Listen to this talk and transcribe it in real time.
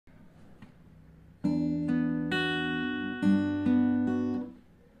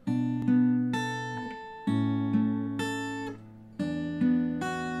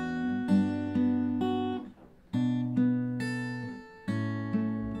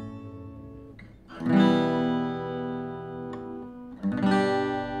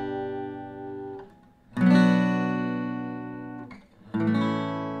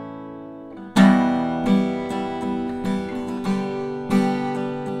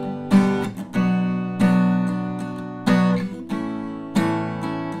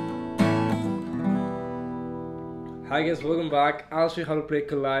Hi guys, welcome back. I'll show you how to play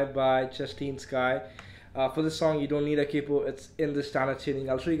Collide by Justine, Skye. For this song, you don't need a capo, it's in the standard tuning.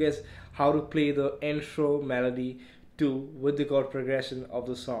 I'll show you guys how to play the intro melody too with the chord progression of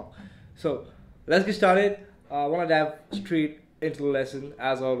the song. So let's get started. I want to dive straight into the lesson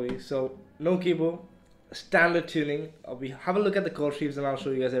as always. So no capo, standard tuning. We have a look at the chord shapes and I'll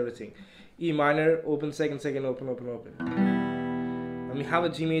show you guys everything. E minor, open, second, second, open, open, open. And we have a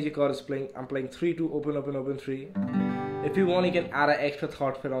G major chord is playing. I'm playing 3-2, open, open, open, 3. If you want, you can add an extra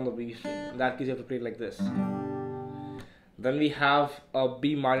third fret on the B string. In that case, you have to play it like this. Then we have a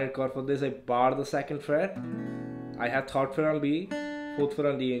B minor chord. For this, I bar the second fret. I have third fret on B, fourth fret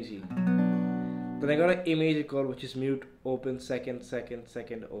on D and G. Then I got an A major chord, which is mute, open, second, second,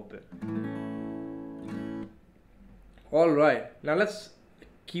 second, open. Alright, now let's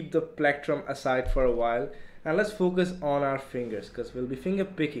keep the plectrum aside for a while and let's focus on our fingers because we'll be finger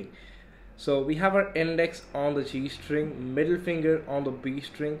picking. So we have our index on the G string, middle finger on the B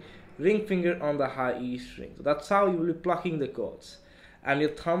string, ring finger on the high E string. So that's how you will be plucking the chords. And your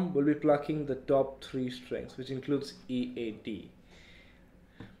thumb will be plucking the top 3 strings, which includes E, A, D.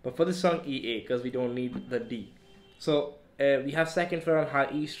 But for this song, E, A, because we don't need the D. So we have second fret on high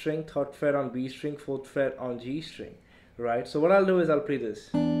E string, third fret on B string, fourth fret on G string. Right? So what I'll do is I'll play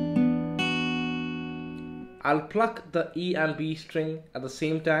this. I'll pluck the E and B string at the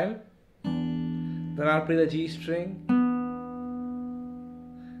same time. Then I'll play the G string.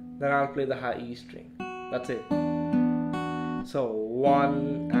 Then I'll play the high E string. That's it. So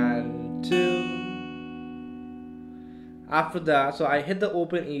 1 and 2. After that, so I hit the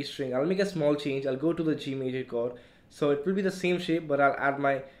open E string. I'll make a small change. I'll go to the G major chord. So it will be the same shape, but I'll add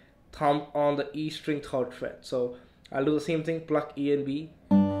my thumb on the E string third fret. So I'll do the same thing, pluck E and B,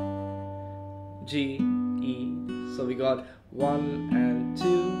 G, E. So we got 1 and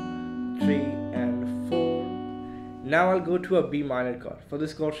 2, 3 and 4. Now I'll go to a B minor chord. For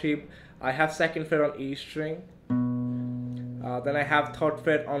this chord shape, I have second fret on E string. Then I have third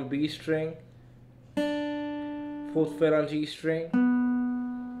fret on B string, fourth fret on G string,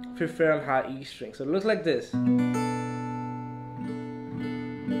 fifth fret on high E string. So it looks like this.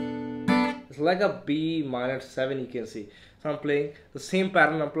 It's like a B minor 7, you can see. So I'm playing the same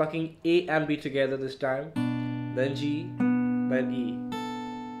pattern. I'm plucking A and B together this time, then G, then E.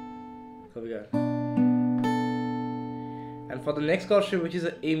 So we got. And for the next chord shape, which is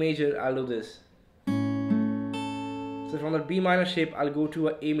an A major, I'll do this. So from the B minor shape, I'll go to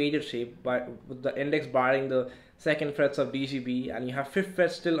an A major shape with the index barring the second frets of D, G, B, and you have fifth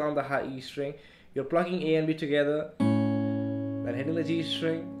fret still on the high E string. You're plucking A and B together, then hitting the G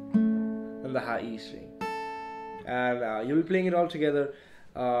string, then the high E string. And you'll be playing it all together,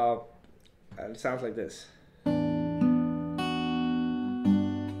 and it sounds like this.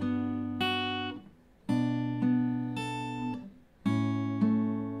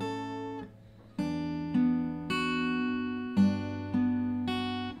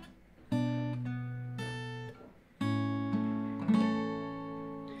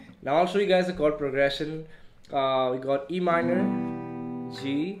 Now I'll show you guys the chord progression. We got E minor,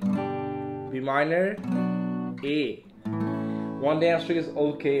 G, B minor, A. One down string is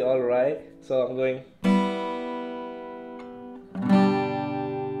okay, alright. So I'm going.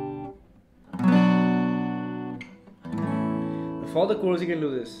 For the chords, you can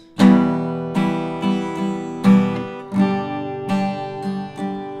do this.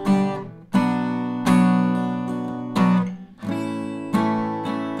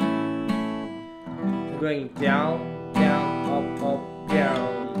 Going down, down, up, up,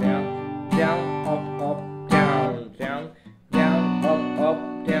 down, down, down, up, up, down, down, down, up, up,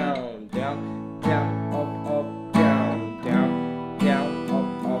 down, down, down, up, up, down, down, down,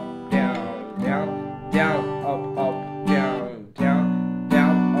 up, up, down, down, down, up, up, down, down,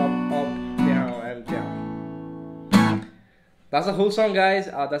 down, up, up, down, and down. That's the whole song, guys.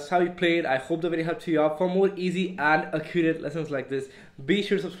 That's how we played. I hope the video helped you out. For more easy and accurate lessons like this, be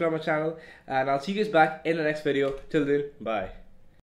sure to subscribe my channel, and I'll see you guys back in the next video. Till then, bye.